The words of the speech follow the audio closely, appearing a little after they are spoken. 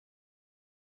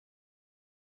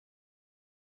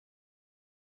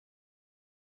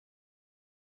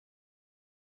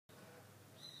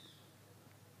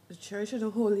Church of the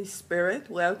Holy Spirit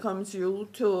welcomes you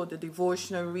to the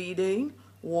devotional reading,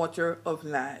 Water of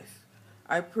Life.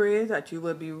 I pray that you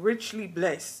will be richly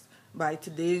blessed by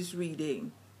today's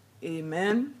reading.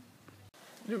 Amen.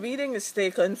 The reading is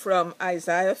taken from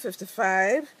Isaiah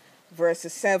 55,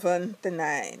 verses 7 to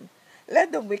 9.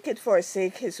 Let the wicked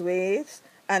forsake his ways,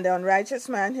 and the unrighteous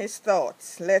man his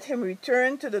thoughts. Let him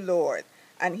return to the Lord,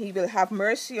 and he will have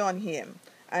mercy on him,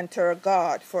 and to our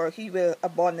God, for he will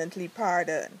abundantly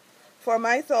pardon. For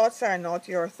my thoughts are not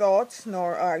your thoughts,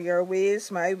 nor are your ways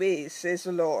my ways, says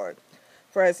the Lord.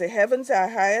 For as the heavens are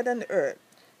higher than the earth,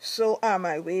 so are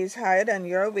my ways higher than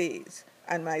your ways,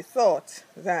 and my thoughts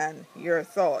than your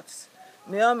thoughts.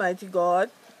 May Almighty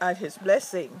God add his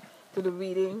blessing to the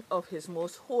reading of his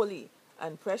most holy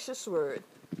and precious word.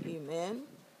 Amen.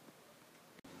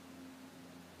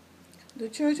 The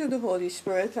Church of the Holy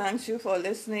Spirit thanks you for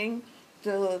listening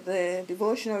to the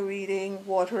devotional reading,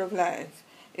 Water of Life.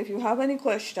 If you have any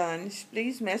questions,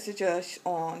 please message us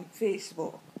on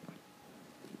Facebook.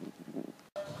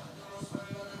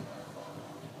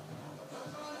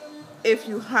 If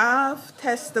you have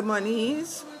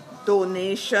testimonies,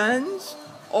 donations,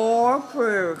 or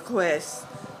prayer requests,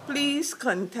 please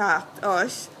contact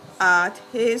us at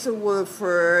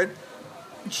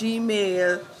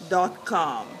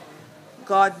hazelwoodford@gmail.com.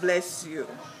 God bless you.